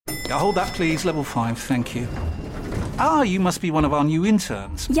Hold that, please. Level 5, thank you. Ah, you must be one of our new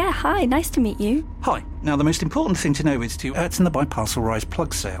interns. Yeah, hi, nice to meet you. Hi. Now, the most important thing to know is to Ertzen the Biparcel Rise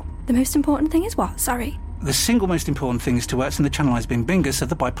plug sale. The most important thing is what? Sorry. The single most important thing is to Ertzen the Channelized Bing Bingus of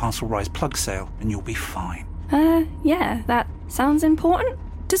the Biparcel Rise plug sale, and you'll be fine. Yeah, that sounds important.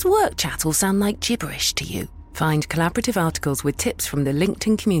 Does work chat all sound like gibberish to you? Find collaborative articles with tips from the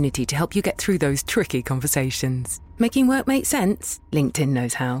LinkedIn community to help you get through those tricky conversations. Making work make sense? LinkedIn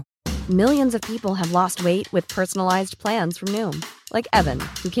knows how. Millions of people have lost weight with personalized plans from Noom. Like Evan,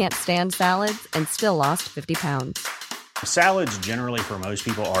 who can't stand salads and still lost 50 pounds. Salads generally for most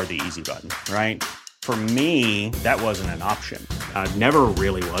people are the easy button, right? For me, that wasn't an option. I never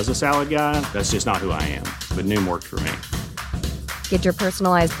really was a salad guy. That's just not who I am. But Noom worked for me. Get your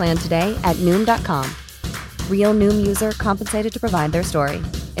personalized plan today at Noom.com. Real Noom user compensated to provide their story.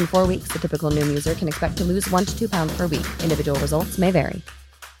 In 4 weeks, the typical Noom user can expect to lose 1 to 2 pounds per week. Individual results may vary.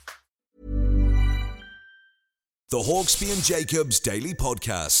 The Hawksby and Jacobs Daily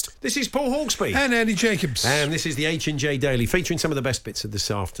Podcast. This is Paul Hawksby. And Andy Jacobs. And this is the H&J Daily, featuring some of the best bits of this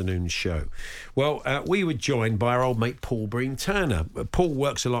afternoon's show. Well, we were joined by our old mate Paul Breen-Turner. Paul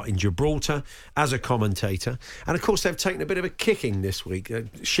works a lot in Gibraltar as a commentator. And, of course, they've taken a bit of a kicking this week.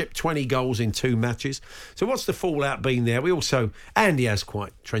 Shipped 20 goals in 2 matches. So what's the fallout been there? Andy has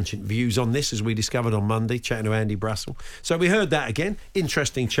quite trenchant views on this, as we discovered on Monday, chatting to Andy Brassel. So we heard that again.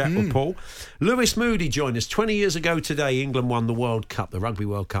 Interesting chat with Paul. Lewis Moody joined us 20 years ago today. England won the World Cup, the Rugby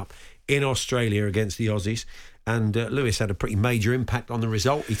World Cup, in Australia against the Aussies. And Lewis had a pretty major impact on the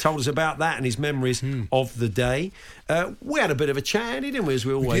result. He told us about that and his memories of the day. We had a bit of a chat, didn't we, as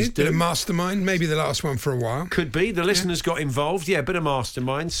we always do. Bit of mastermind, maybe the last one for a while. Could be. The listeners got involved. Yeah, a bit of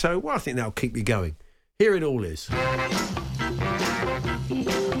mastermind. So I think that'll keep you going. Here it all is. Good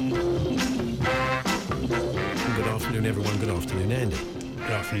afternoon, everyone. Good afternoon, Andy.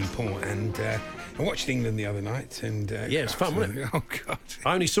 Good afternoon, Paul. And I watched England the other night, and yeah, it's fun, wasn't it? Oh God!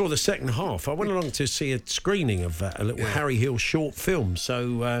 I only saw the second half. I went along to see a screening of a little Harry Hill short film,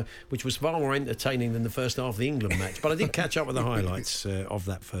 which was far more entertaining than the first half of the England match. But I did catch up with the highlights of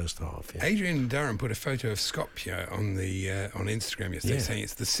that first half. Yeah. Adrian Durham put a photo of Skopje on Instagram yesterday, saying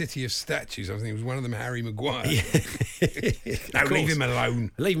it's the city of statues. I think it was one of them Harry Maguire. No, leave him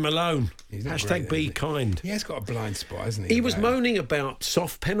alone. Leave him alone. Hashtag be kind. He has got a blind spot, hasn't he? He was moaning about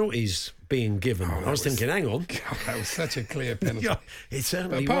soft penalties being given. I was thinking, hang on. God, that was such a clear penalty. Yeah, it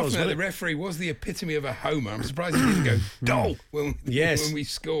certainly but apart was. from that, the referee was the epitome of a homer. I'm surprised he didn't go, goal, when we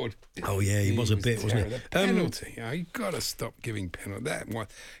scored. Oh, yeah, he was a bit, wasn't he? The penalty. You've got to stop giving penalty.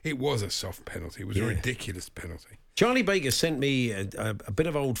 It was a soft penalty. It was a ridiculous penalty. Charlie Baker sent me a bit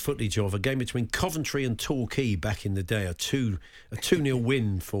of old footage of a game between Coventry and Torquay back in the day, a 2-0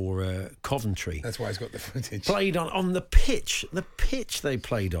 win for Coventry. That's why he's got the footage. Played on the pitch they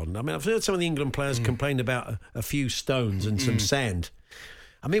played on. I mean, I've heard some of the England players complain about a few stones and some sand.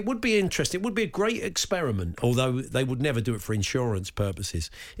 I mean, it would be interesting. It would be a great experiment, although they would never do it for insurance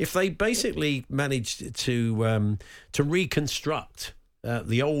purposes. If they basically managed to reconstruct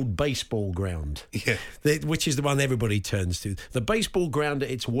the old baseball ground, which is the one everybody turns to. The baseball ground at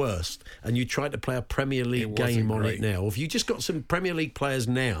its worst, and you try to play a Premier League game on it now. If you just got some Premier League players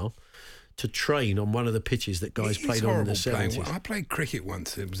now to train on one of the pitches that guys played on in the 70s. I played cricket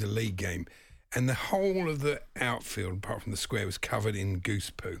once. It was a league game. And the whole of the outfield, apart from the square, was covered in goose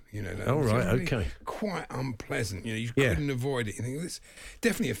poo. Okay. Quite unpleasant. You couldn't avoid it. You think this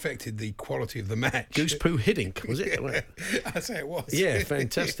definitely affected the quality of the match. Goose poo Hiddink, was it? I'd say it was. Yeah,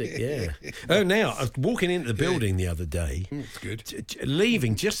 fantastic. Yeah. Oh, now I was walking into the building the other day. It's good.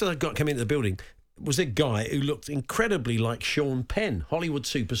 Leaving just as I come into the building. Was a guy who looked incredibly like Sean Penn, Hollywood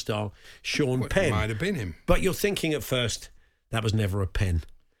superstar Sean Penn. Might have been him. But you're thinking at first, that was never a pen.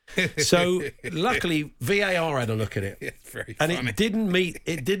 So luckily VAR had a look at it, and it didn't meet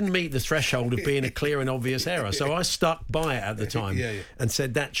the threshold of being a clear and obvious error. So I stuck by it at the time and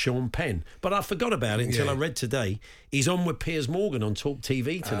said that's Sean Penn. But I forgot about it until I read today he's on with Piers Morgan on Talk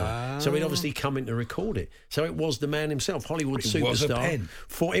TV tonight. So he'd obviously come in to record it. So it was the man himself, Hollywood superstar. Was a pen.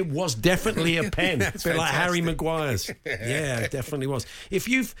 It was definitely a pen, a bit like Harry Maguire's. Yeah, it definitely was.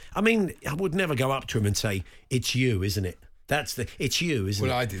 I would never go up to him and say it's you, isn't it? It's you, isn't it?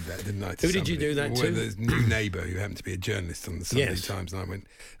 Well, I did that, didn't I? Who did you do that to? The new neighbour who happened to be a journalist on the Sunday Times, and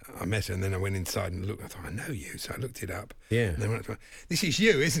I met her, and then I went inside and looked. I thought, I know you, so I looked it up. Yeah. And then I went, this is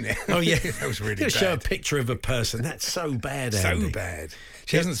you, isn't it? Oh yeah, that was really bad. Show a picture of a person. That's so bad, Andy. So bad.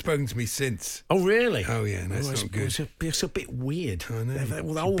 She hasn't spoken to me since. Oh really? Oh yeah, no, it's not good. It's a bit weird. I know.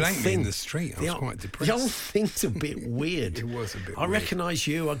 The whole blanked me thing in the street. I was quite depressed. The whole thing's a bit weird. It was a bit. I recognise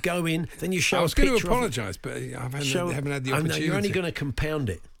you. I go in, then you show. I was going to apologise, but I haven't had the opportunity. No, you're only going to compound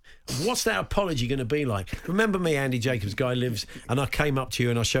it. What's that apology going to be like? Remember me, Andy Jacobs, Guy Lives, and I came up to you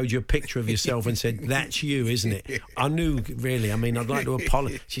and I showed you a picture of yourself and said, "That's you, isn't it?" I knew, really. I mean, I'd like to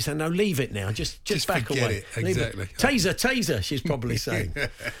apologise. She said, "No, leave it now. Just back away." It. Exactly. Taser, she's probably saying.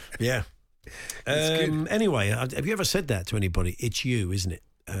 Yeah. Anyway, have you ever said that to anybody? It's you, isn't it?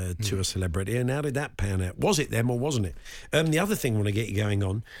 To a celebrity, and how did that pan out? Was it them or wasn't it? The other thing I want to get you going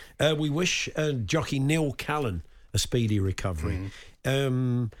on, we wish jockey Neil Callan a speedy recovery.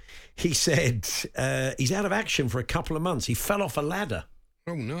 He said he's out of action for a couple of months. He fell off a ladder.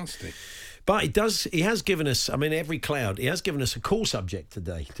 Oh, nasty. But he has given us, I mean, every cloud, he has given us a cool subject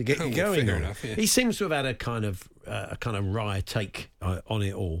today to get you going on. Enough, yeah. He seems to have had a kind of wry take on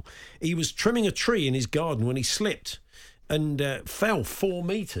it all. He was trimming a tree in his garden when he slipped and fell 4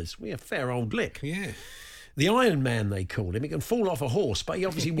 metres. We a fair old lick. Yeah. The Iron Man, they called him. He can fall off a horse, but he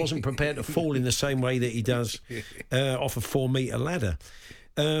obviously wasn't prepared to fall in the same way that he does off a 4-metre ladder.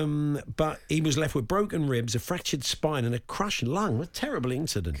 But he was left with broken ribs, a fractured spine and a crushed lung. A terrible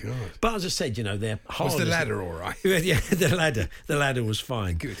incident. God. But as I said, they're hard. Was the ladder all right? Yeah, the ladder was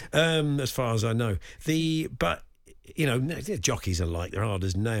fine. Good. As far as I know. But jockeys are like, they're hard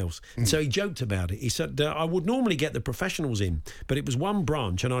as nails. And so he joked about it. He said, I would normally get the professionals in, but it was one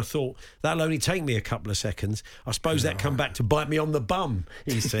branch, and I thought, that'll only take me a couple of seconds. I suppose that come back to bite me on the bum,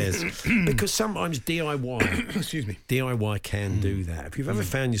 he says. Because sometimes DIY, excuse me, DIY can do that. If you've ever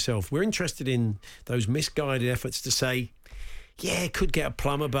found yourself, we're interested in those misguided efforts to say, yeah, could get a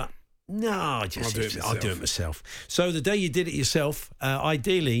plumber, but no, I'll do it myself. So the day you did it yourself,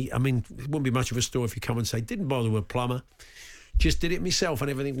 ideally, I mean, it wouldn't be much of a story if you come and say, didn't bother with a plumber, just did it myself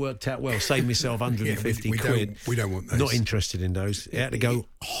and everything worked out well. Saved myself 150 quid. We don't want those. Not interested in those. It had to go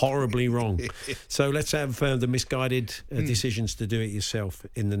horribly wrong. So let's have the misguided decisions to do it yourself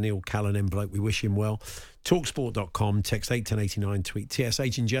in the Neil Callan envelope. We wish him well. Talksport.com, text 81089, tweet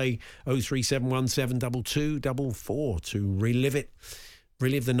TSH&J 037172244 to relive it.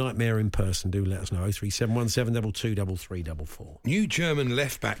 Relive the nightmare in person. Do let us know. 03717223344. New German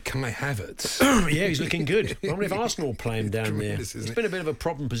left back Kai Havertz. Yeah, he's looking good. I wonder if Arsenal play him down there. It's been a bit of a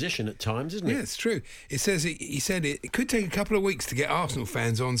problem position at times, isn't it? Yeah, it's true. It says he said it could take a couple of weeks to get Arsenal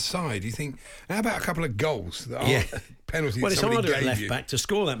fans on side. You think, how about a couple of goals? Penalties. Well, it's harder at left back to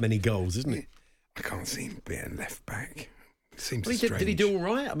score that many goals, isn't it? I can't see him being left back. Seems strange. Did he do all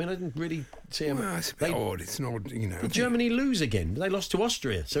right? I mean, I didn't really see him. Well, it's a bit odd. It's not, Did Germany lose again? They lost to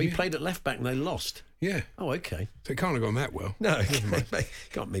Austria, so he played at left back and they lost. Yeah. Oh, okay. So it can't have gone that well. No,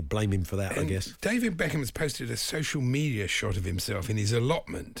 can't blame him for that, I guess. David Beckham has posted a social media shot of himself in his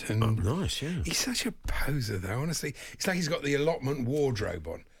allotment. And nice, yeah. He's such a poser, though, honestly. It's like he's got the allotment wardrobe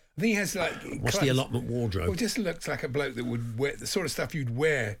on. I think he has What's the allotment wardrobe? Well, it just looks like a bloke that would wear the sort of stuff you'd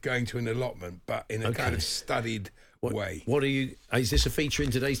wear going to an allotment, but in a kind of studied way. What are you? Is this a feature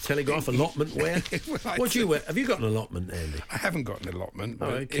in today's Telegraph? Allotment wear? What do you wear? Have you got an allotment, Andy? I haven't got an allotment,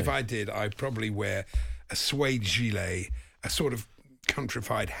 but if I did, I'd probably wear a suede gilet, a sort of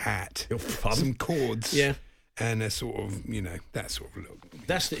countrified hat, some cords, and a sort of that sort of look.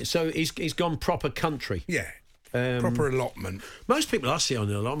 So he's gone proper country. Yeah. Proper allotment. Most people I see on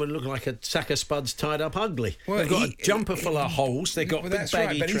the allotment look like a sack of spuds tied up ugly. Well, they've got a jumper full of holes. They've got big baggy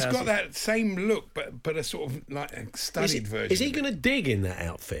trousers. But he's got that same look, but a sort of like a studied version. Is he going to dig in that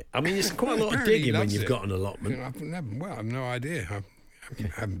outfit? I mean, it's quite a lot of digging when you've got an allotment. I've no idea. I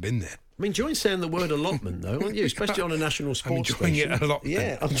haven't been there. I mean, enjoying saying the word allotment, though, aren't you? Especially on a national sports station. I'm enjoying it a lot.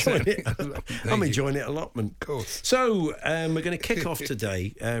 Yeah, I'm enjoying it. I'm enjoying it allotment. Of course. So we're going to kick off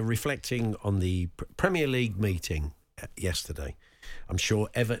today reflecting on the Premier League meeting yesterday. I'm sure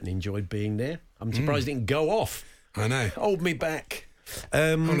Everton enjoyed being there. I'm surprised it didn't go off. I know. Hold me back.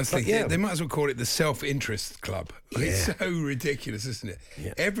 Honestly, they might as well call it the self-interest club. It's so ridiculous, isn't it?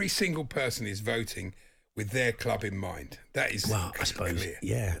 Yeah. Every single person is voting with their club in mind. That is I suppose. clear.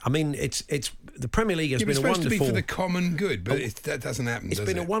 Yeah. I mean, it's the Premier League has been a wonderful. It's supposed to be for the common good, but that doesn't happen. It's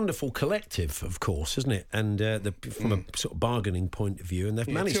been a wonderful collective, of course, hasn't it? And from a sort of bargaining point of view, and they've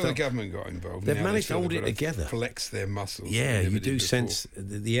managed. Until the government got involved, they've managed to hold it together. Flex their muscles. Yeah, you do sense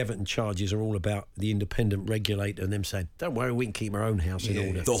the Everton charges are all about the independent regulator and them saying, "Don't worry, we can keep our own house in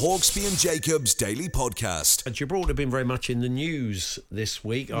order." The Hawksby and Jacobs Daily Podcast. Gibraltar have been very much in the news this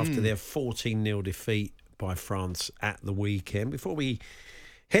week after their 14-0 defeat by France at the weekend. Before we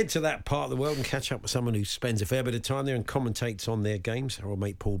head to that part of the world and catch up with someone who spends a fair bit of time there and commentates on their games, our old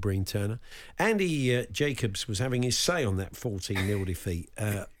mate Paul Breen-Turner, Andy Jacobs was having his say on that 14-0 defeat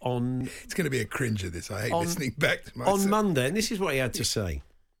on... It's going to be a cringer, this. I hate listening back to myself. On Monday, and this is what he had to say.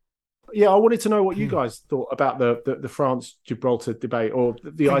 I wanted to know what you guys thought about the France-Gibraltar debate, or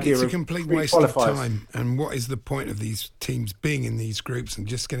the idea of it's a complete waste of time. And what is the point of these teams being in these groups and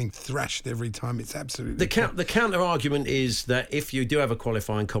just getting thrashed every time? It's absolutely the counter argument is that if you do have a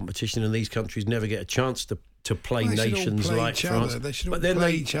qualifying competition and these countries never get a chance to play nations like France, they should all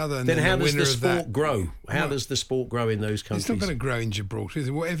play each other. Then how does the sport grow? How does the sport grow in those countries? It's not going to grow in Gibraltar, is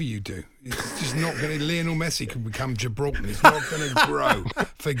it? Whatever you do, it's just not going to. Lionel Messi could become Gibraltar. It's not going to grow.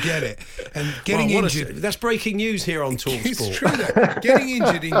 Forget it. And getting injured. That's breaking news here on TalkSport. It's true, though. Getting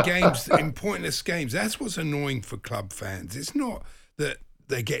injured in games, in pointless games, that's what's annoying for club fans. It's not that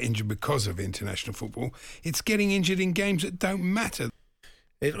they get injured because of international football. It's getting injured in games that don't matter.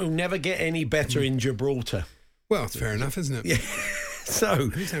 It'll never get any better in Gibraltar. Well, it's fair enough, isn't it? Yeah. So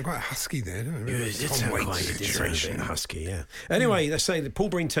you sound quite husky there, don't you? It did sound a bit husky, yeah. Anyway, let's say that Paul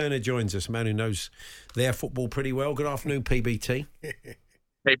Breen Turner joins us, a man who knows their football pretty well. Good afternoon, PBT.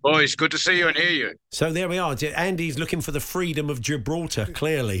 Hey, boys, good to see you and hear you. So there we are. Andy's looking for the freedom of Gibraltar,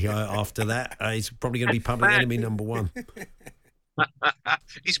 clearly, after that. He's probably going to be public enemy number one.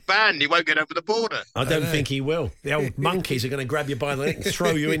 He's banned. He won't get over the border. I don't think he will. The old monkeys are going to grab you by the neck and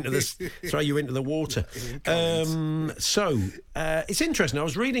throw you into the water. It's interesting. I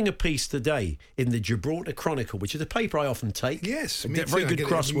was reading a piece today in the Gibraltar Chronicle, which is a paper I often take. Yes, very good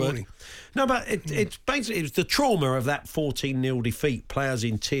crossword. No, but it's basically it was the trauma of that 14-0 defeat. Players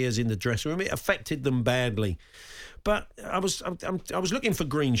in tears in the dressing room. It affected them badly. But I was looking for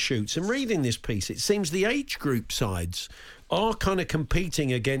green shoots and reading this piece. It seems the age group sides are kind of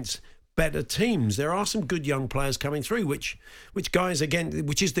competing against better teams. There are some good young players coming through, which is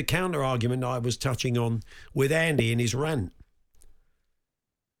the counter argument I was touching on with Andy in his rant.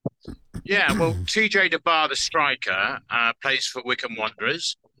 Yeah, well, TJ DeBar, the striker, plays for Wycombe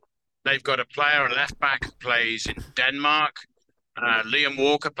Wanderers. They've got a player, a left back, who plays in Denmark. Liam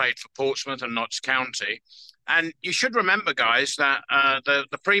Walker played for Portsmouth and Notts County. And you should remember, guys, that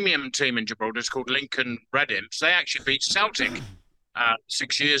the premium team in Gibraltar is called Lincoln Red Imps. They actually beat Celtic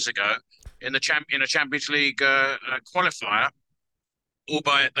 6 years ago in a Champions League qualifier,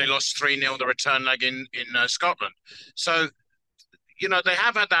 albeit they lost 3-0 the return leg in Scotland. So, they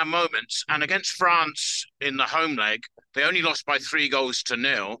have had their moments. And against France in the home leg, they only lost by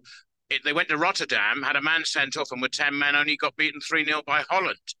 3-0. They went to Rotterdam, had a man sent off, and with 10 men only got beaten 3-0 by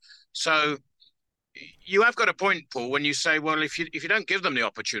Holland. So you have got a point, Paul, when you say, well, if you don't give them the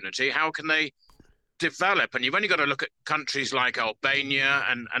opportunity, how can they develop? And you've only got to look at countries like Albania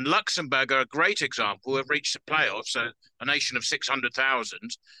and Luxembourg are a great example, who have reached the playoffs, a nation of 600,000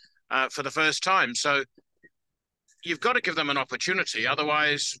 for the first time. So you've got to give them an opportunity.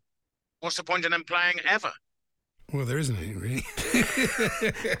 Otherwise, what's the point in them playing ever? Well, there isn't any, really.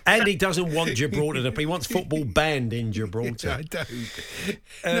 Andy doesn't want Gibraltar he wants football banned in Gibraltar.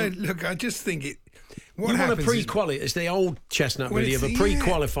 I don't. Look, I just think it... You want a pre-qualify. It's the old chestnut, really, of a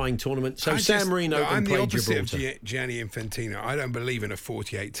pre-qualifying tournament. So San Marino can play Gibraltar. I'm the opposite of Gianni Infantino. I don't believe in a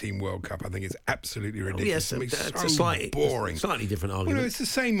 48-team World Cup. I think it's absolutely ridiculous. Oh, yes, it's so boring. Slightly different argument. Well, no, it's the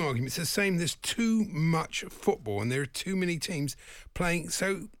same argument. It's the same. There's too much football and there are too many teams playing.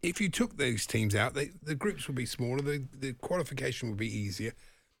 So if you took those teams out, the groups would be smaller. The qualification would be easier.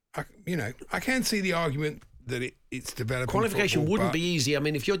 I can see the argument that it's developing. Qualification wouldn't be easy. I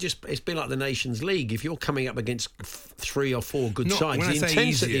mean, if it's been like the Nations League. If you're coming up against 3 or 4 good sides, the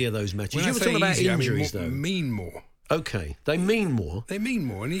intensity of those matches. You were talking about injuries, though. Mean more. Okay, they mean more. They mean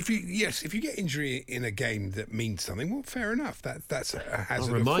more, and if you get injury in a game that means something, well, fair enough. That's a hazard.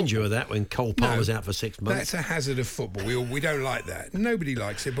 I'll remind you of that when Cole Palmer's out for 6 months. That's a hazard of football. We don't like that. Nobody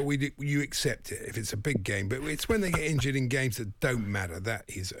likes it, but you accept it if it's a big game. But it's when they get injured in games that don't matter that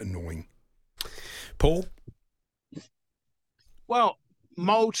is annoying. Paul? Well,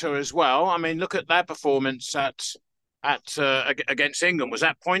 Malta as well. I mean, look at their performance against England. Was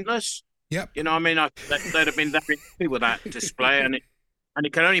that pointless? Yep. They'd have been very happy with that display, and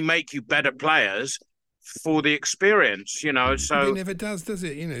it can only make you better players for the experience. So it never does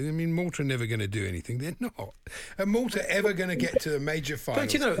it? Malta are never going to do anything. They're not. Are Malta ever going to get to the major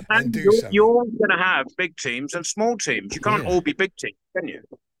finals and do something? You're always going to have big teams and small teams. You can't all be big teams, can you?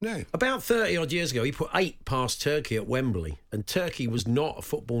 No. About 30-odd years ago, he put 8 past Turkey at Wembley, and Turkey was not a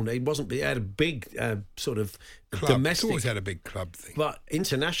football. It had a big sort of club. Domestic. It's always had a big club thing. But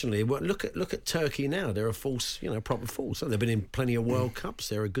internationally, look at Turkey now. They're a proper force. So they've been in plenty of World Cups.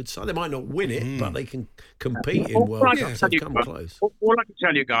 They're a good side. They might not win it, but they can compete in World Cups. They've come close. All I can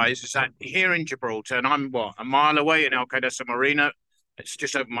tell you guys is that here in Gibraltar, and I'm a mile away in Alcaidesa Marina. It's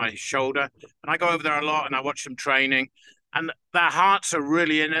just over my shoulder, and I go over there a lot, and I watch them training. And their hearts are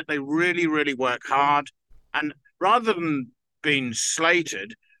really in it. They really, really work hard. And rather than being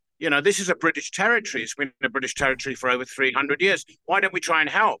slated, You know, this is a British territory. It's been a British territory for over 300 years. Why don't we try and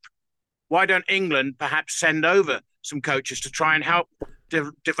help? Why don't England perhaps send over some coaches to try and help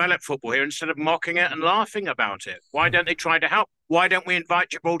develop football here instead of mocking it and laughing about it? Why don't they try to help? Why don't we invite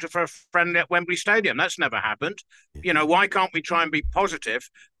Gibraltar for a friendly at Wembley Stadium? That's never happened. You know, why can't we try and be positive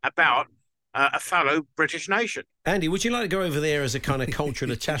about a fellow British nation? Andy, would you like to go over there as a kind of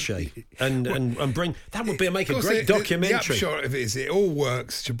cultural attaché and bring... That would make a great documentary. The upshot of it is it all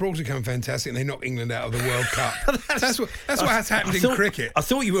works. Gibraltar come fantastic and they knock England out of the World Cup. that's what has happened in cricket. I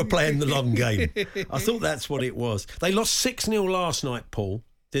thought you were playing the long game. I thought that's what it was. They lost 6-0 last night, Paul,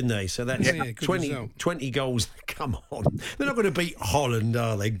 didn't they? So that's 20 goals. Come on. They're not going to beat Holland,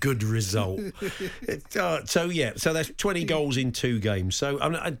 are they? Good result. So that's 20 goals in 2 games. So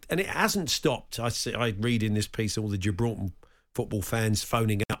and it hasn't stopped. I read in this piece all the Gibraltar football fans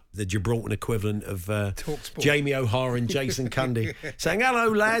phoning up the Gibraltar equivalent of Jamie O'Hara and Jason Cundy saying, hello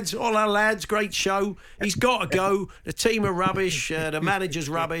lads, all our lads, great show, he's got to go, the team are rubbish, the manager's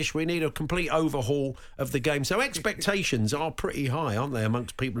rubbish, we need a complete overhaul of the game. So expectations are pretty high, aren't they,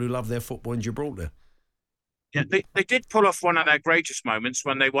 amongst people who love their football in Gibraltar? Yeah, they did pull off one of their greatest moments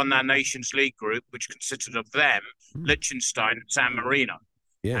when they won their Nations League group, which consisted of them, Liechtenstein and San Marino.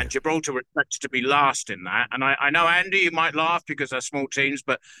 Yeah. And Gibraltar were expected to be last in that. And I know, Andy, you might laugh because they're small teams,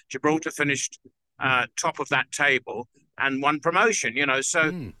 but Gibraltar finished top of that table and won promotion, you know.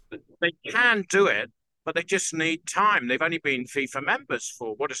 So they can do it, but they just need time. They've only been FIFA members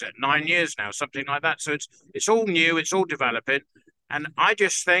for, 9 years now, something like that. So it's all new, it's all developing. And I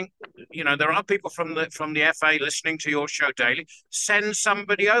just think, you know, there are people from the FA listening to your show daily. Send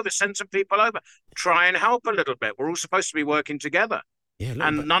somebody over, send some people over. Try and help a little bit. We're all supposed to be working together. Yeah,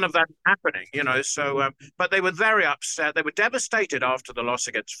 and none of that is happening, you know. So, but they were very upset. They were devastated after the loss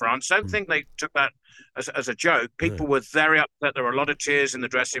against France. I don't think they took that as a joke. People were very upset. There were a lot of tears in the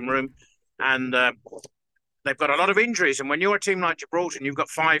dressing room, and they've got a lot of injuries. And when you're a team like Gibraltar and you've got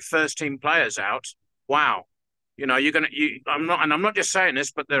 5 first-team players out, wow, you know, I'm not just saying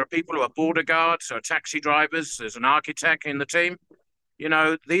this, but there are people who are border guards, or taxi drivers. There's an architect in the team. You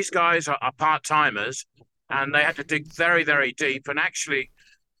know, these guys are part-timers. And they had to dig very, very deep. And actually,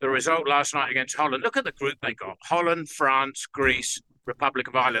 the result last night against Holland, look at the group they got. Holland, France, Greece, Republic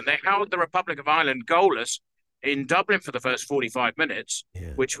of Ireland. They held the Republic of Ireland goalless in Dublin for the first 45 minutes,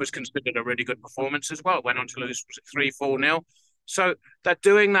 which was considered a really good performance as well. Went on to lose 3-4-0. So they're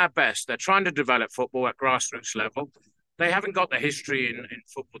doing their best. They're trying to develop football at grassroots level. They haven't got the history in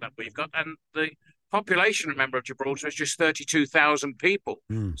football that we've got. And the population, remember, of Gibraltar is just 32,000 people.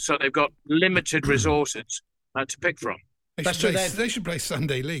 So they've got limited resources to pick from. They should play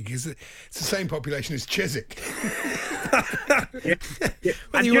Sunday League. It's the same population as Chiswick.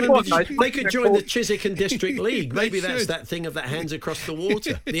 They could join the Chiswick and District League. Maybe that's that thing of that hands across the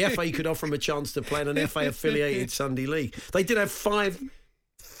water. The FA could offer them a chance to play in an FA-affiliated Sunday League. They did have five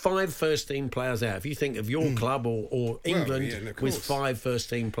first-team players out. If you think of your club or England with 5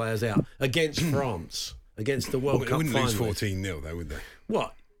 first-team players out against France, against the World Cup finalists. They wouldn't lose 14-0, though, would they?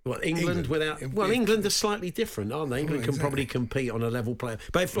 What, England without... Well, England are slightly different, aren't they? England can probably compete on a level player.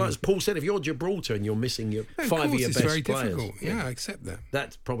 But if, like as Paul said, if you're Gibraltar and you're missing your 5 of your best very players... Difficult. Yeah, I accept that.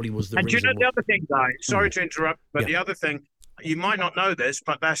 That probably was the reason. And do you know the other thing, guys? Sorry to interrupt, but the other thing, you might not know this,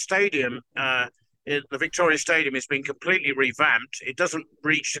 but their stadium... the Victoria Stadium has been completely revamped. It doesn't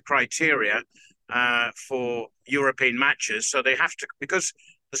reach the criteria for European matches. So they have to, because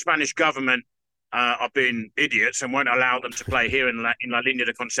the Spanish government are being idiots and won't allow them to play here in La Línea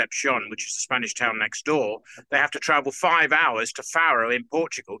de Concepción, which is the Spanish town next door, they have to travel 5 hours to Faro in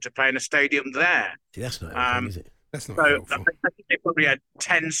Portugal to play in a stadium there. See, that's not helpful, is it? That's not helpful. I think they probably had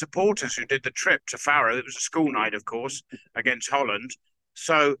 10 supporters who did the trip to Faro. It was a school night, of course, against Holland.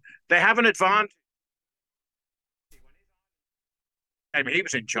 So they have an advantage. I mean, he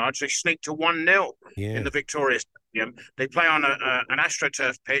was in charge. They sneaked to 1-0 in the Victoria Stadium. They play on an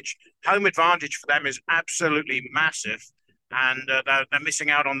AstroTurf pitch. Home advantage for them is absolutely massive, and they're missing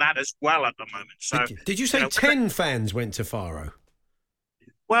out on that as well at the moment. So, did you say 10 fans went to Faro?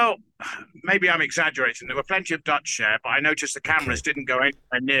 Well, maybe I'm exaggerating. There were plenty of Dutch there, but I noticed the cameras didn't go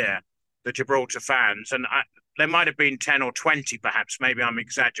anywhere near the Gibraltar fans, and there might have been 10 or 20, perhaps. Maybe I'm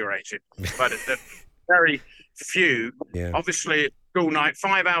exaggerating, but very few. Obviously, school night,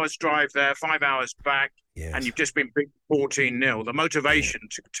 5 hours drive there, 5 hours back, and you've just been beaten 14-0. The motivation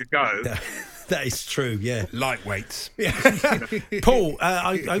to go. That is true, yeah. Lightweights. Paul,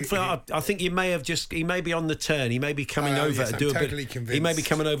 I think he may be on the turn. He may be coming over to do a bit. He may be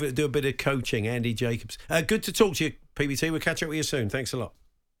coming over to do a bit of coaching, Andy Jacobs. Good to talk to you, PBT. We'll catch up with you soon. Thanks a lot.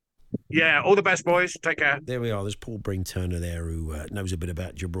 Yeah, all the best, boys. Take care. There we are. There's Paul Breen Turner there who knows a bit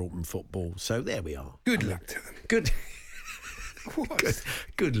about Gibraltar football. So there we are. Good luck to them. Good.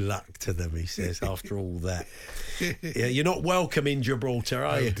 Good luck to them, he says, after all that. Yeah, you're not welcome in Gibraltar,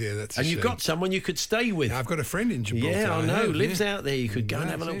 are you? Oh, dear, that's a And you've shame. got someone you could stay with. I've got a friend in Gibraltar. Yeah, I know. have, Lives yeah. out there. You could go and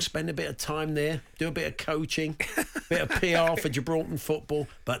have a That's look, it. spend a bit of time there, do a bit of coaching, bit of PR for Gibraltar football.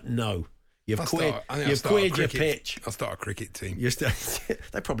 But no, you've queered your pitch. I'll start a cricket team.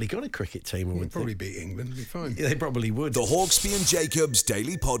 They probably got a cricket team. I would Probably think. beat England. It'll be fine. Yeah, they probably would. The Hawksby and Jacobs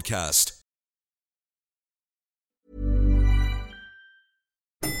Daily Podcast.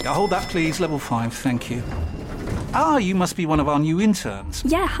 Hold that, please. Level 5, thank you. Ah, you must be one of our new interns.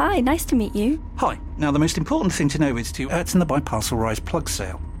 Yeah, hi, nice to meet you. Hi. Now, the most important thing to know is to in the Biparcel Rise plug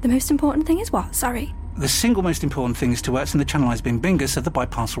sale. The most important thing is what? Sorry. The single most important thing is to in the Channelized Bing Bingus of the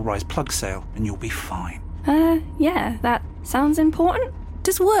Biparcel Rise plug sale, and you'll be fine. Yeah, that sounds important.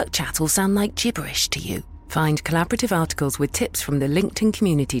 Does work chat all sound like gibberish to you? Find collaborative articles with tips from the LinkedIn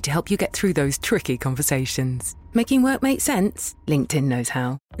community to help you get through those tricky conversations. Making work make sense? LinkedIn knows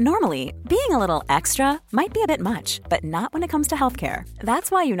how. Normally, being a little extra might be a bit much, but not when it comes to healthcare.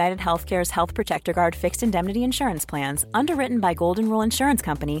 That's why United Healthcare's Health Protector Guard fixed indemnity insurance plans, underwritten by Golden Rule Insurance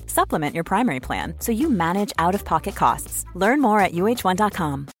Company, supplement your primary plan so you manage out-of-pocket costs. Learn more at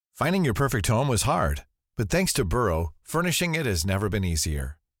uh1.com. Finding your perfect home was hard, but thanks to Burrow, furnishing it has never been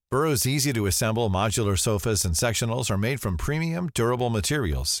easier. Burrow's easy-to-assemble modular sofas and sectionals are made from premium, durable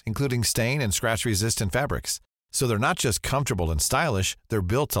materials, including stain and scratch-resistant fabrics. So they're not just comfortable and stylish, they're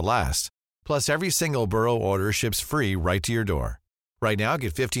built to last. Plus, every single Burrow order ships free right to your door. Right now,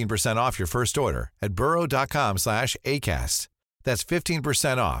 get 15% off your first order at burrow.com/ACAST. That's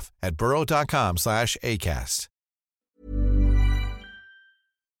 15% off at burrow.com/ACAST.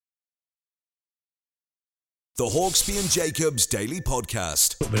 The Hawksby and Jacobs Daily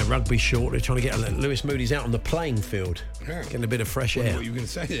Podcast. A bit of rugby short. They're trying to get Lewis Moody's out on the playing field, getting a bit of fresh air. What you were going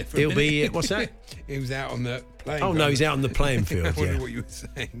to say there? He'll be. What's that? He was out on the playing. Oh no, he's out on the playing field. I wonder Yeah. what you were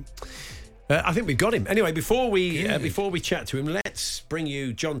saying. I think we've got him. Anyway, before we chat to him, let's bring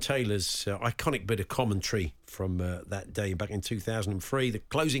you John Taylor's iconic bit of commentary from that day back in 2003, the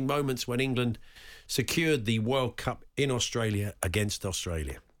closing moments when England secured the World Cup in Australia against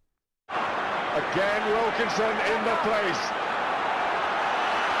Australia. Again, Wilkinson in the place.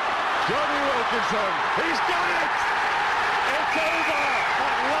 Johnny Wilkinson, he's done it! It's over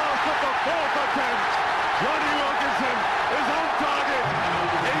at last at the fourth attempt. Johnny Wilkinson is on target.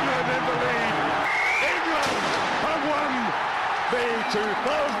 England in the lead. England have won the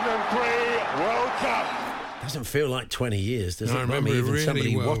 2003 World Cup. Doesn't feel like 20 years, does it? I remember Even really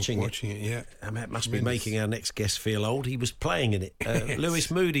somebody well watching it. Yeah. That must be making our next guest feel old. He was playing in it.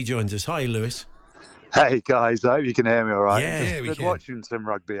 Lewis Moody joins us. Hi, Lewis. Hey guys, I hope you can hear me all right. Yeah, we Just can. watching some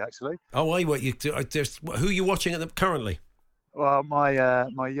rugby actually. Oh, who are you watching currently? Well, my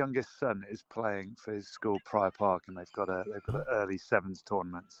youngest son is playing for his school, Prior Park, and they've got an early sevens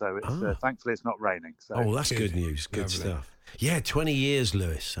tournament. So it's thankfully it's not raining. So Oh, that's good news. Good stuff. Yeah, 20 years,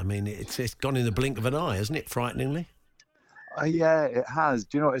 Lewis. I mean, it's gone in the blink of an eye, hasn't it? Frighteningly. Yeah, it has.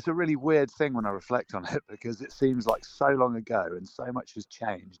 Do you know, it's a really weird thing when I reflect on it because it seems like so long ago and so much has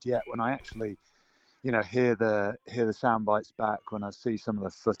changed. Yet when I actually, hear the sound bites back, when I see some of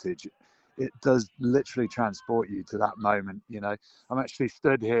the footage, it does literally transport you to that moment. I'm actually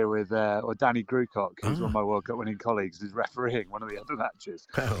stood here with Danny Grucock, who's one of my World Cup winning colleagues, is refereeing one of the other matches.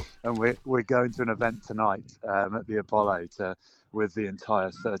 Oh. And we're going to an event tonight at the Apollo with the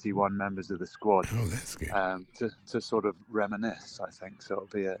entire 31 members of the squad. Oh, that's good. To sort of reminisce, I think. So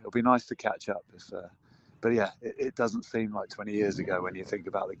it'll be nice to catch up. But yeah, it doesn't seem like 20 years ago when you think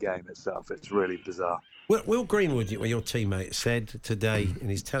about the game itself. It's really bizarre. Will Greenwood, your teammate, said today in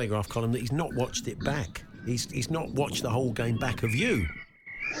his Telegraph column that he's not watched it back. He's not watched the whole game back of you.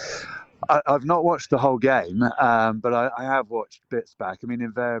 I've not watched the whole game, but I have watched bits back. I mean,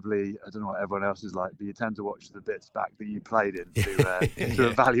 invariably, I don't know what everyone else is like, but you tend to watch the bits back that you played in to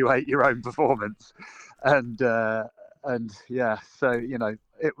evaluate your own performance. And yeah, so,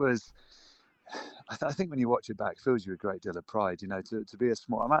 it was... I think when you watch it back, it fills you with a great deal of pride, to be a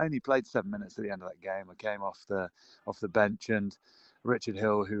small... I only played 7 minutes at the end of that game. I came off the bench, and Richard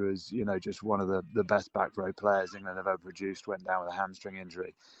Hill, who was, just one of the best back row players England have ever produced, went down with a hamstring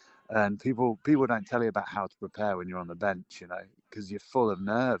injury. And people don't tell you about how to prepare when you're on the bench, because you're full of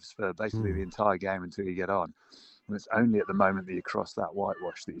nerves for basically the entire game until you get on. And it's only at the moment that you cross that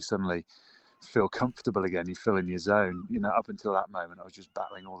whitewash that you suddenly feel comfortable again. You feel in your zone. Up until that moment, I was just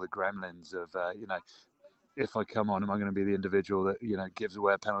battling all the gremlins of, if I come on, am I going to be the individual that, you know, gives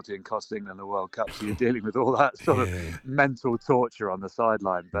away a penalty and costs England the World Cup? So you're dealing with all that sort of mental torture on the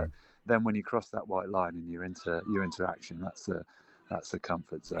sideline. But then when you cross that white line and you're into action, that's a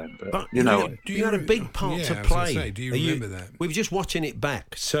comfort zone. But you know, you had a big part to play. Say, do you remember that? We were just watching it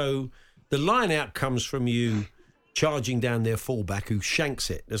back. So the line out comes from you charging down their fullback, who shanks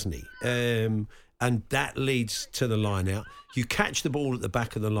it, doesn't he? And that leads to the line out. You catch the ball at the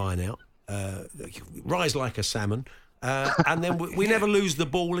back of the line out, rise like a salmon, and then we never lose the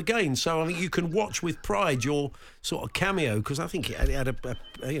ball again. So I think you can watch with pride your sort of cameo, because I think it had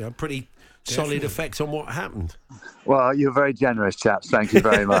a pretty solid effect on what happened. Well, you're very generous, chaps. Thank you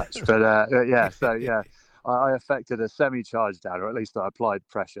very much. But I affected a semi-charge down, or at least I applied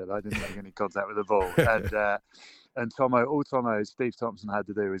pressure. I didn't make any contact with the ball. And all Steve Thompson had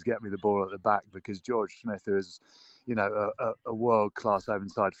to do was get me the ball at the back, because George Smith, who is, you know, a world-class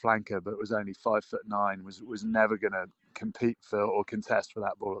inside flanker, but was only 5'9", was never going to compete for or contest for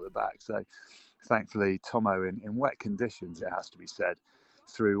that ball at the back. So thankfully, Tomo, in wet conditions, it has to be said,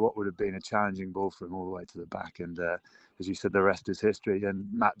 threw what would have been a challenging ball for him all the way to the back. And as you said, the rest is history.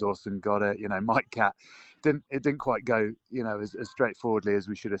 And Matt Dawson got it. You know, Mike Catt didn't quite go, you know, as straightforwardly as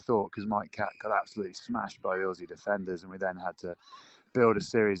we should have thought, because Mike Catt got absolutely smashed by the Aussie defenders, and we then had to build a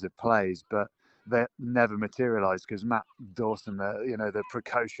series of plays, but that never materialised because Matt Dawson, the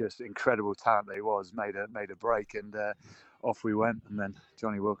precocious, incredible talent that he was, made a break, and off we went. And then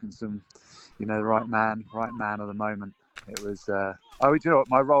Johnny Wilkinson, you know, the right man of the moment. It was. You know what?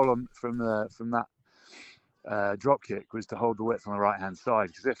 My role from that drop kick was to hold the width on the right hand side,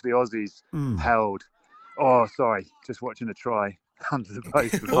 because if the Aussies held, just watching a try under the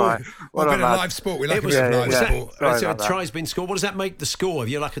post. We've got a live sport. We like live sport. So a try's been scored. What does that make the score?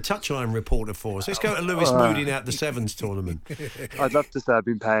 You're like a touchline reporter for us. Let's go to Lewis Moody now at the Sevens tournament. I'd love to say I've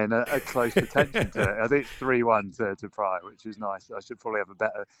been paying a close attention to it. I think it's 3-1 to Pryor, which is nice. I should probably have a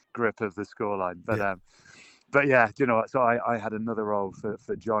better grip of the scoreline. But yeah, do you know what? So I had another role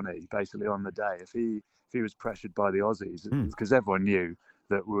for Johnny basically on the day. If he was pressured by the Aussies, because everyone knew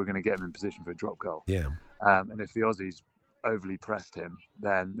that we were going to get him in position for a drop goal. Yeah. And if the Aussies overly pressed him,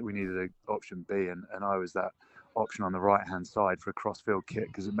 then we needed an option B, and I was that option on the right hand side for a cross-field kick,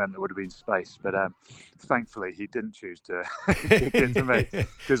 because it meant there would have been space. But thankfully he didn't choose to kick into me,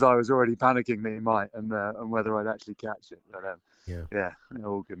 because I was already panicking that he might, and whether I'd actually catch it. But yeah,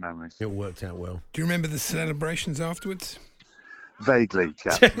 all good memories. It worked out well. Do you remember the celebrations afterwards? Vaguely,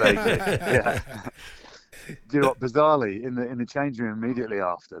 chap. Vaguely. Yeah. Do you know what? Bizarrely, in the changing room immediately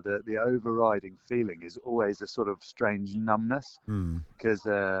after, the overriding feeling is always a sort of strange numbness, because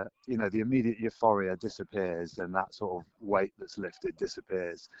the immediate euphoria disappears, and that sort of weight that's lifted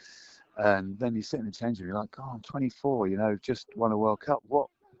disappears, and then you sit in the changing room, you're like, I'm 24, you know, just won a World Cup. What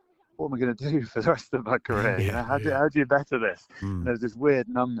am I going to do for the rest of my career? You know, how do you better this? And there's this weird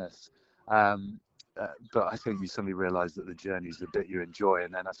numbness. But I think you suddenly realise that the journey's the bit you enjoy,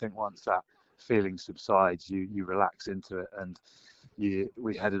 and then I think once that feeling subsides, you relax into it. And we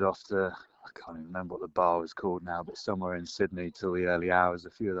headed off to, I can't even remember what the bar was called now, but somewhere in Sydney till the early hours.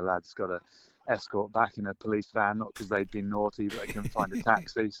 A few of the lads got a escort back in a police van, not because they'd been naughty, but they couldn't find a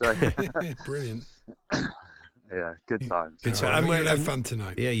taxi. So brilliant. Yeah, good times. Good time. And we'll have fun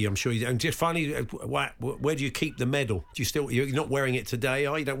tonight. Yeah, I'm sure you do. And just finally, where do you keep the medal? You're not wearing it today,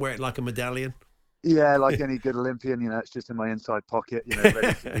 are you? Don't wear it like a medallion? Yeah, like any good Olympian, you know, it's just in my inside pocket, you know,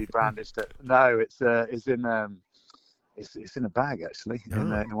 ready to be brandished. No, it's in a bag actually,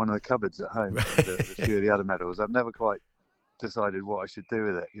 in one of the cupboards at home. With a few of the other medals. I've never quite decided what I should do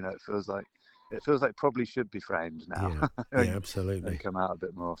with it. You know, it feels like probably should be framed now. Yeah, absolutely. And come out a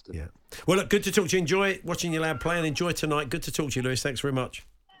bit more often. Yeah. Well, look, good to talk to you. Enjoy watching your lad play, and enjoy tonight. Good to talk to you, Lewis. Thanks very much.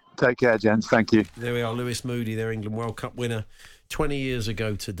 Take care, gents. Thank you. There we are, Lewis Moody, their England World Cup winner 20 years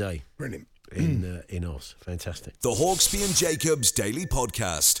ago today. Brilliant. In Oz. Fantastic. The Hawksbee and Jacobs Daily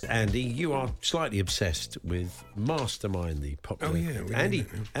Podcast. Andy, you are slightly obsessed with Mastermind, the popular... Oh, yeah.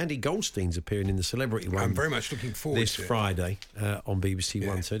 Andy Goldstein's appearing in the Celebrity One. I'm very much looking forward to it. This Friday on BBC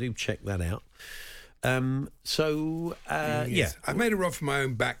One, so do check that out. Yes. I've made a rod for my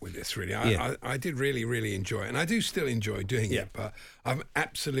own back with this, really. I did really, really enjoy it, and I do still enjoy doing it, but I'm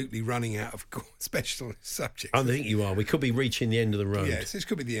absolutely running out of special subjects. I think you are. We could be reaching the end of the road. Yes, this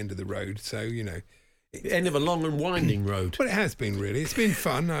could be the end of the road, so, you know, End of a long and winding road. Well, it has been, really. It's been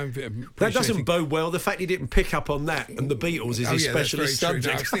fun. That doesn't bode well. The fact he didn't pick up on that and the Beatles is his specialist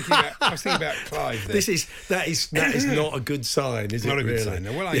subject. No, I was thinking about Clive there. That is not a good sign, is it? Not a good really? sign.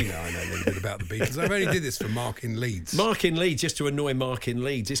 No. Well, I know a little bit about the Beatles. I've only did this for Mark in Leeds. Mark in Leeds, just to annoy Mark in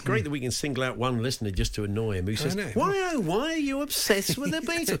Leeds. It's great that we can single out one listener just to annoy him who says, why are you obsessed with the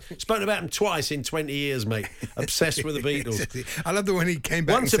Beatles? Spoken about him twice in 20 years, mate. Obsessed with the Beatles. I love the when he came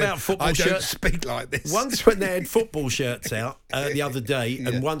back once and about said, football I don't shirts. speak like this. Once when they had football shirts out the other day,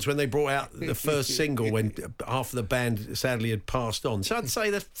 and once when they brought out the first single when half of the band sadly had passed on. So I'd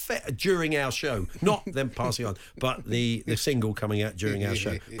say during our show, not them passing on, but the single coming out during our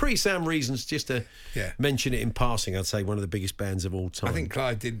show. Pretty sound reasons just to mention it in passing. I'd say one of the biggest bands of all time. I think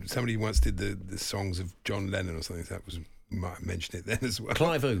Clive did. Somebody once did the songs of John Lennon or something. That was, you might have mentioned it then as well.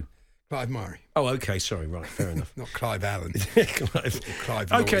 Clive who? Clive Murray. Oh, okay, sorry, right, fair enough. Not Clive Allen. Clive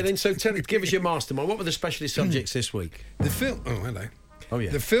Lloyd. Okay, then, so give us your mastermind. What were the specialist subjects this week? The film... Oh, hello. Oh, yeah.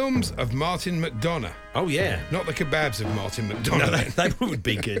 The films of Martin McDonagh. Oh, yeah. Not the kebabs of Martin McDonagh. No, they would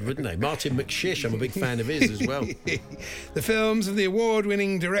be good, wouldn't they? Martin McShish, I'm a big fan of his as well. The films of the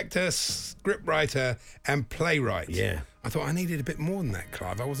award-winning director, scriptwriter and playwright. Yeah. I thought I needed a bit more than that,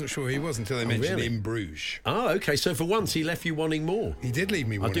 Clive. I wasn't sure he was until they mentioned really? In Bruges. Oh, okay. So for once, he left you wanting more. He did leave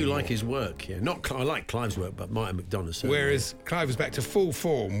me wanting more. I do like his work, yeah. I like Clive's work, but Martin McDonagh certainly. Whereas Clive was back to full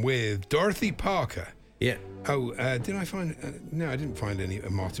form with Dorothy Parker. Yeah. Oh, did I find... no, I didn't find any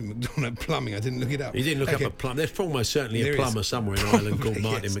Martin McDonagh plumbing. I didn't look it up. You didn't look up a plumber. There's almost certainly a plumber somewhere in Ireland called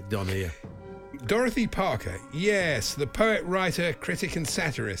Martin McDonagh, yeah. Dorothy Parker, yes, the poet, writer, critic and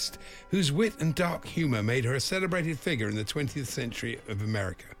satirist, whose wit and dark humour made her a celebrated figure in the 20th century of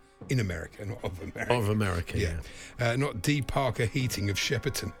America. In America, not of America. Of America, yeah. Not D. Parker Heating of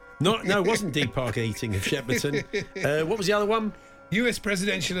Shepperton. No, it wasn't D. Parker Heating of Shepperton. What was the other one? US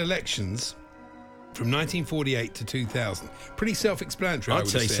presidential elections from 1948 to 2000. Pretty self-explanatory, I would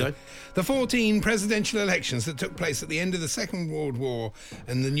say so. The 14 presidential elections that took place at the end of the Second World War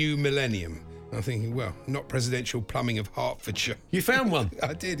and the new millennium. I'm thinking, well, not presidential plumbing of Hertfordshire. You found one?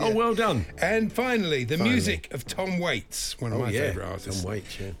 I did, Oh, well done. And finally, the music of Tom Waits, one of my favourite artists. Tom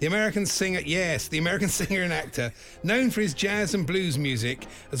Waits, yeah. The American singer and actor, known for his jazz and blues music,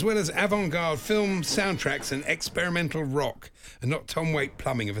 as well as avant-garde film soundtracks and experimental rock, and not Tom Waits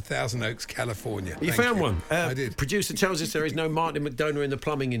plumbing of 1,000 Oaks, California. You found one. I did. Producer tells us there is no Martin McDonagh in the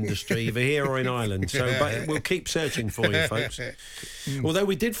plumbing industry, either here or in Ireland. So, but we'll keep searching for you, folks. Although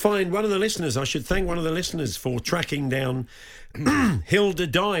we did find one of the listeners. I should thank one of the listeners for tracking down Hilda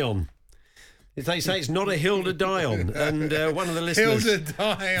Dion. They say it's not a Hilda Dion, and one of the listeners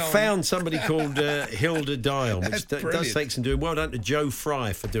found somebody called Hilda Dion, which does take some doing. Well done to Joe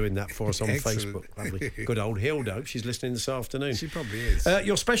Fry for doing that for us on Facebook. Lovely. Good old Hilda. Hope she's listening this afternoon. She probably is.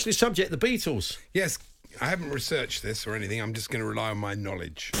 Your specialist subject, the Beatles. Yes. I haven't researched this or anything. I'm just going to rely on my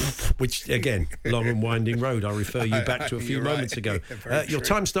knowledge. Which, again, long and winding road. I refer you back to a few moments ago. Your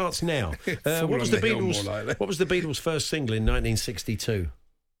time starts now. What was the Beatles' first single in 1962?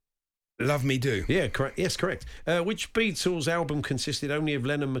 Love Me Do. Yeah, correct. Yes, correct. Which Beatles album consisted only of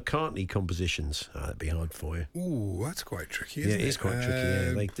Lennon-McCartney compositions? That'd be hard for you. Ooh, that's quite tricky, isn't it? Yeah, it is quite tricky,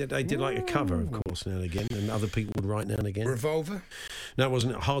 yeah. They did like a cover, of course, now and again, and other people would write now and again. Revolver? No, it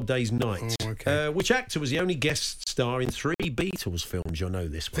wasn't. Hard Day's Night. Oh, okay. Which actor was the only guest star in 3 Beatles films? You'll know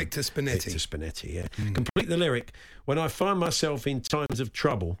this one. Victor Spinetti. Victor Spinetti, yeah. Complete the lyric. When I find myself in times of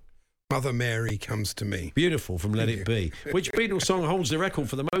trouble... Mother Mary Comes to Me. Beautiful from Let It Be. Which Beatles song holds the record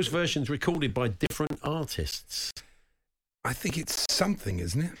for the most versions recorded by different artists? I think it's Something,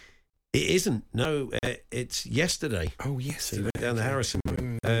 isn't it? It isn't. No, it's Yesterday. Oh, Yesterday. So you went down the Harrison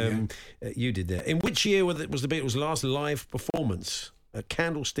route. You did that. In which year was the Beatles' last live performance? At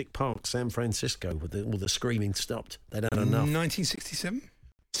Candlestick Park, San Francisco, with all the screaming stopped. They'd had enough. 1967?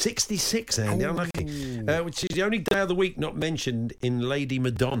 66, Andy. Unlucky. Which is the only day of the week not mentioned in Lady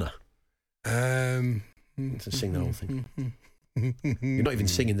Madonna. To sing the whole thing. You're not even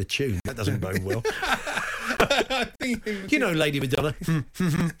singing the tune. That doesn't bode well. You know Lady Madonna.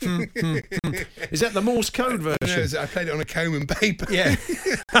 Is that the Morse code version? No, I played it on a comb and paper. Yeah.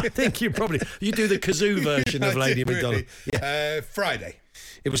 I think you do the kazoo version of Lady Madonna. Really. Yeah. Friday.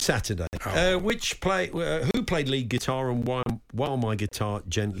 It was Saturday. Oh. Who played lead guitar on While My Guitar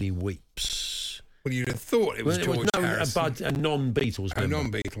Gently Weeps? Well, you'd have thought it was George Harrison. A non-Beatles member.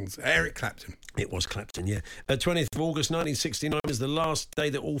 Non-Beatles. Eric Clapton. It was Clapton, yeah. 20th of August 1969 was the last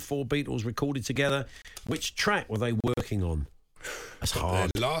day that all 4 Beatles recorded together. Which track were they working on? That's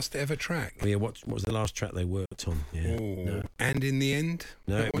hard. Their last ever track. Yeah, what was the last track they worked on? Yeah. No. And in the end?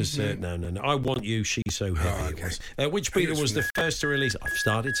 No, it was no. I Want You, She's So Heavy. Okay. It was. Which Beatle was the first to release? I've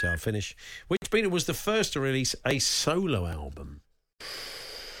started, so I'll finish. Which Beatle was the first to release a solo album?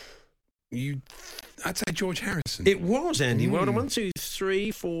 I'd say George Harrison. It was, Andy. Well done. 1, 2,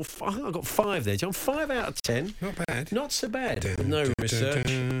 3, 4, 5. I think I got 5 there, John. 5 out of 10. Not bad. Not so bad. No research.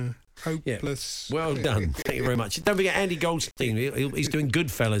 Hopeless. Yeah. Well done. Thank you very much. Don't forget Andy Goldstein. He's doing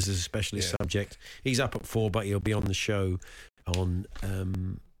Goodfellas as a specialist subject. He's up at 4, but he'll be on the show on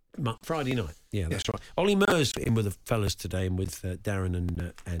Friday night. Yeah, that's right. Ollie Murs in with the fellas today and with Darren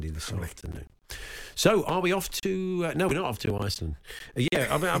and Andy this afternoon. So, are we off to... no, we're not off to Iceland.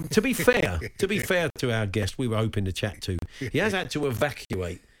 I mean, to be fair to our guest we were hoping to chat to, he has had to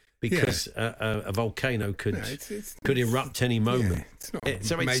evacuate because a volcano could erupt any moment. It's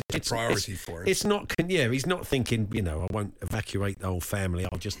not a major priority for him. It's not. He's not thinking. I won't evacuate the whole family.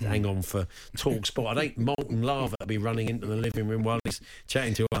 I'll just hang on for TalkSport. I ain't molten lava to be running into the living room while he's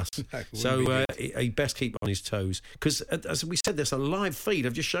chatting to us. So he best keep on his toes because, as we said, there's a live feed.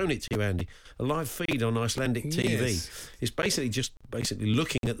 I've just shown it to you, Andy. A live feed on Icelandic TV. Yes. It's basically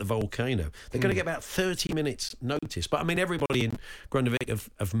looking at the volcano. They're going to get about 30 minutes notice. But I mean, everybody in Grunewald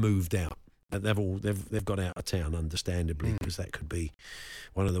have moved out. They've got out of town, understandably, because that could be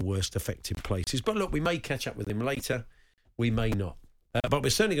one of the worst affected places. But look, we may catch up with him later. We may not. But we're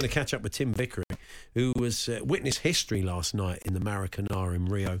certainly going to catch up with Tim Vickery, who was witness history last night in the Maracanã in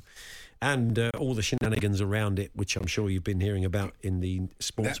Rio, and all the shenanigans around it, which I'm sure you've been hearing about in the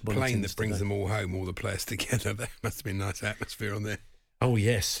sports bulletins. That plane that brings them all home, all the players together, that must have been a nice atmosphere on there. Oh,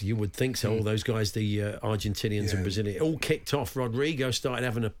 yes, you would think so. All those guys, the Argentinians and Brazilians, it all kicked off. Rodrigo started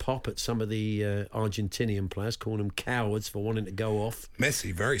having a pop at some of the Argentinian players, calling them cowards for wanting to go off.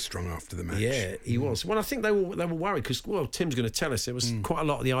 Messi, very strong after the match. Yeah, he was. Well, I think they were worried because, Tim's going to tell us there was quite a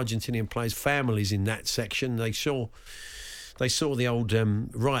lot of the Argentinian players' families in that section. They saw the old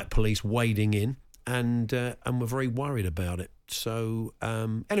riot police wading in and were very worried about it. So,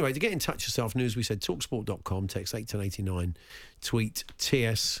 anyway, to get in touch this afternoon, as we said, talksport.com, text 81089, tweet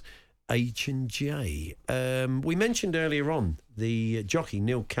TSH&J. We mentioned earlier on the jockey,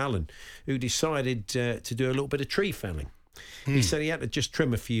 Neil Callan, who decided to do a little bit of tree felling. He said he had to just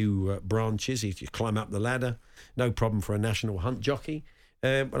trim a few branches. He could climb up the ladder, no problem for a national hunt jockey.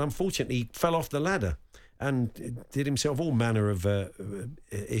 But unfortunately, he fell off the ladder and did himself all manner of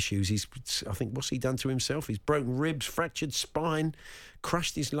issues. I think, what's he done to himself? He's broken ribs, fractured spine,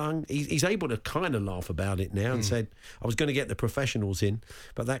 crushed his lung. He's able to kind of laugh about it now and said, I was going to get the professionals in,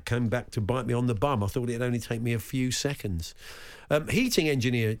 but that came back to bite me on the bum. I thought it'd only take me a few seconds. Heating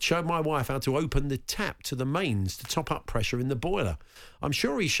engineer showed my wife how to open the tap to the mains to top up pressure in the boiler. I'm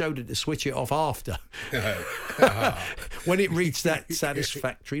sure he showed her to switch it off after. When it reached that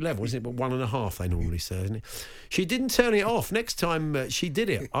satisfactory level, isn't it? But 1.5, they normally say, isn't it? She didn't turn it off. Next time she did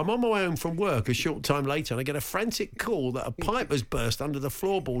it, I'm on my way home from work a short time later and I get a frantic call that a pipe has burst under the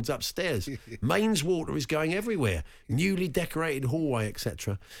floorboards upstairs. Mains water is going everywhere. Newly decorated hallway,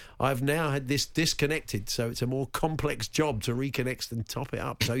 etc. I've now had this disconnected, so it's a more complex job to reconnect and top it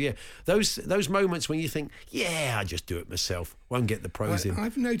up. So, yeah, those moments when you think, I just do it myself, won't get the pros in.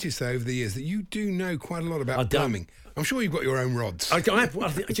 I've noticed over the years that you do know quite a lot about plumbing. I'm sure you've got your own rods. Do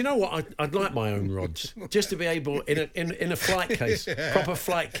you know what? I'd like my own rods, just to be able, in a flight case, proper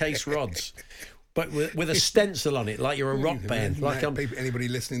flight case rods. But with a stencil on it, like you're a rock band. Like anybody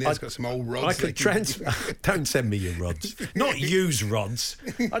listening there's got some old rods. I could Don't send me your rods. Not use rods.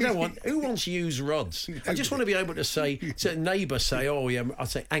 I don't want. Who wants used rods? I just want to be able to say to a neighbour, "Oh yeah," I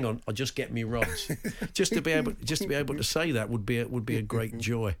say, "Hang on, I'll just get me rods." just to be able to say that would be a great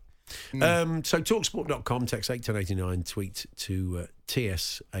joy. So talksport.com, text 81089, tweet to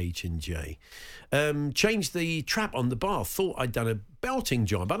TSH&J. Changed the trap on the bath. Thought I'd done a belting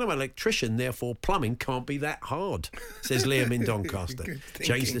job. I'm an electrician, therefore plumbing can't be that hard, says Liam in Doncaster.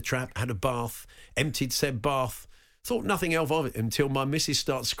 Changed the trap, had a bath, emptied said bath. Thought nothing of it until my missus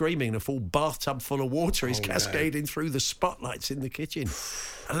starts screaming and a full bathtub full of water is cascading through the spotlights in the kitchen.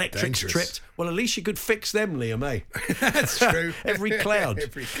 Electrics tripped. Well, at least you could fix them, Liam, eh? That's true. Every cloud.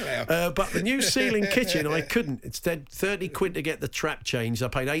 Every cloud. But the new ceiling kitchen, I couldn't. Instead, 30 quid to get the trap changed. I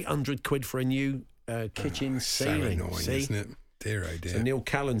paid 800 quid for a new kitchen ceiling. So annoying, isn't it? Dear, oh dear. It's a Neil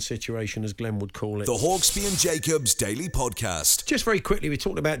Callan situation, as Glenn would call it. The Hawksbee and Jacobs Daily Podcast. Just very quickly, we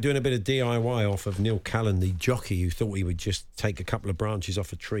talked about doing a bit of DIY off of Neil Callan, the jockey who thought he would just take a couple of branches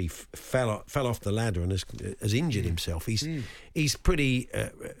off a tree, fell off the ladder and has injured himself. He's pretty,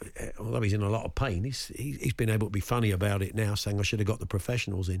 although he's in a lot of pain, he's been able to be funny about it now, saying I should have got the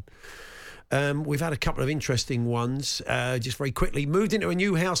professionals in. We've had a couple of interesting ones. Just very quickly, moved into a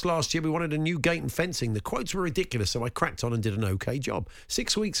new house last year. We wanted a new gate and fencing. The quotes were ridiculous, so I cracked on and did an okay job.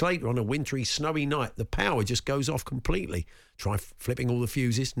 6 weeks later, on a wintry, snowy night, the power just goes off completely. Try flipping all the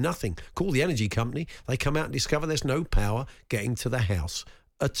fuses, nothing. Call the energy company. They come out and discover there's no power getting to the house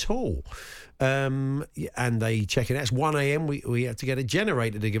at all. And they check it out. It's 1 a.m. We had to get a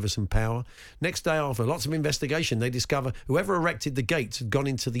generator to give us some power. Next day, after lots of investigation, they discover whoever erected the gates had gone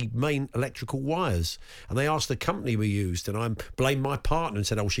into the main electrical wires. And they asked the company we used, and I blamed my partner and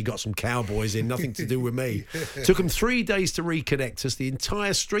said, oh, she got some cowboys in, nothing to do with me. Took them 3 days to reconnect us. The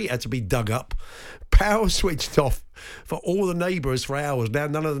entire street had to be dug up. Power switched off for all the neighbours for hours. Now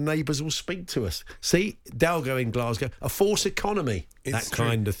none of the neighbours will speak to us. See, Dalgo in Glasgow, a false economy, It's that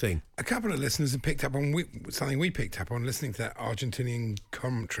kind of thing. A couple of listeners have picked up on something we picked up on listening to that Argentinian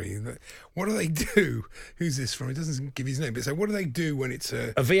commentary. What do they do? Who's this from? He doesn't give his name, but so what do they do when it's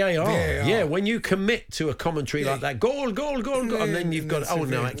a VAR? Yeah, when you commit to a commentary like that, goal, and then you've got,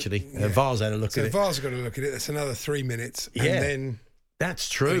 VAR's had a look at it. So VAR's got to look at it. That's another 3 minutes, and then... That's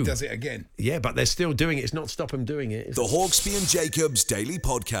true. He does it again. Yeah, but they're still doing it. It's not stop them doing it. The Hawksbee and Jacobs Daily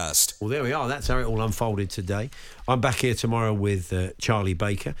Podcast. Well, there we are. That's how it all unfolded today. I'm back here tomorrow with Charlie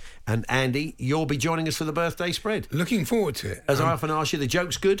Baker. And Andy, you'll be joining us for the birthday spread. Looking forward to it. As I often ask you, the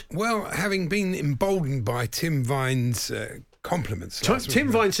joke's good? Well, having been emboldened by Tim Vine's... compliments.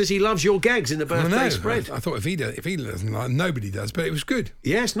 Tim Vine says he loves your gags in the birthday spread. I thought if he doesn't like, nobody does, but it was good.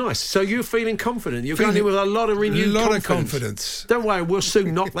 Yeah, it's nice. So you're feeling confident. You're going in with a lot of renewed confidence. Don't worry, we'll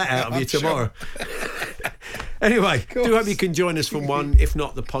soon knock that out of you tomorrow. Anyway, do hope you can join us from 1. If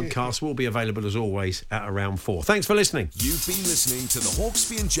not, the podcast will be available as always at around 4. Thanks for listening. You've been listening to the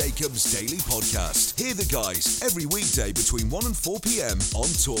Hawksbee and Jacobs Daily Podcast. Hear the guys every weekday between 1 and 4 p.m. on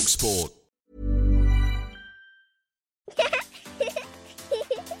TalkSport.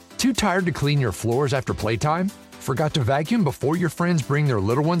 Too tired to clean your floors after playtime? Forgot to vacuum before your friends bring their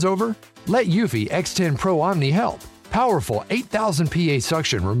little ones over? Let Eufy X10 Pro Omni help. Powerful 8,000 PA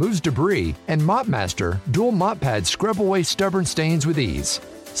suction removes debris, and MopMaster dual mop pads scrub away stubborn stains with ease.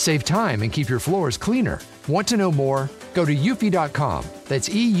 Save time and keep your floors cleaner. Want to know more? Go to eufy.com, that's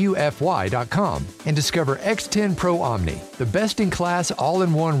EUFY.com, and discover X10 Pro Omni, the best-in-class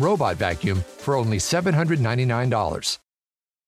all-in-one robot vacuum for only $799.